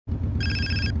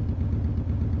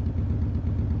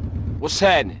What's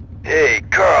happening? Hey,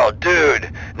 Carl,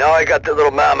 dude. Now I got the little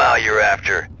mau you're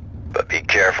after. But be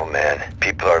careful, man.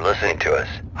 People are listening to us.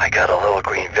 I got a little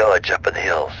green village up in the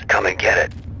hills. Come and get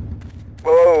it.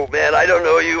 Whoa, man, I don't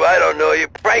know you.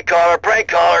 Prank caller, prank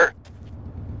caller.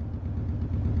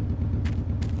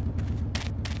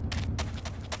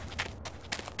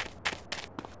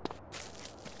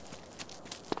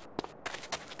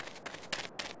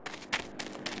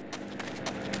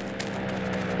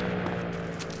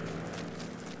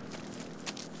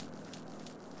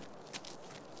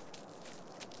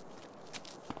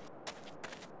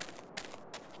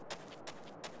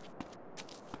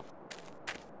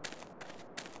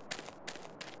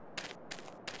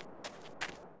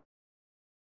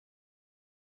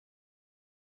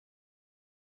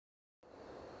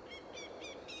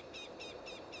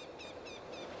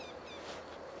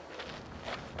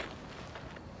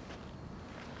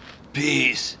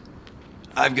 Peace.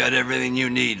 I've got everything you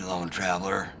need, lone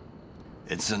traveler.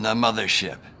 It's in the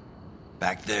mothership.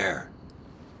 Back there.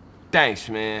 Thanks,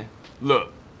 man.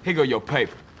 Look, here go your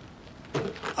paper.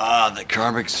 The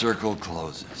karmic circle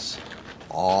closes.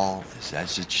 All is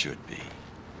as it should be.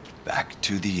 Back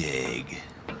to the egg.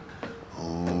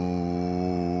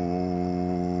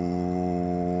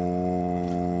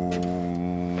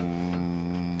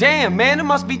 Damn, man, there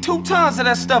must be 2 tons of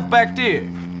that stuff back there.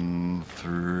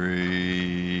 3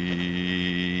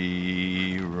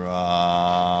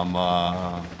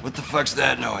 Rama. What the fuck's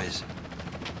that noise?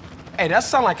 Hey, that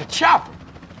sound like a chopper.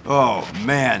 Oh,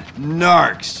 man.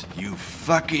 Narcs, you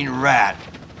fucking rat.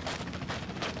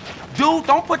 Dude,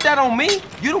 don't put that on me.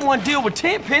 You the one deal with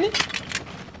Tenpenny.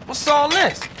 What's all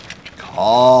this?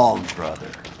 Calm,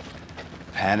 brother.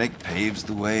 Panic paves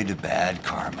the way to bad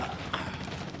karma.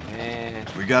 Man.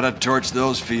 We gotta torch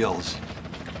those fields.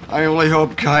 I only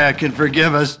hope Kaya can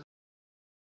forgive us.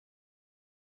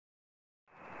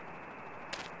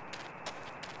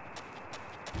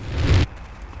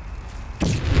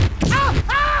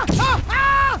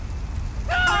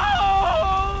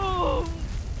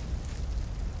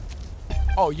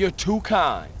 Oh, you're too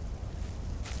kind.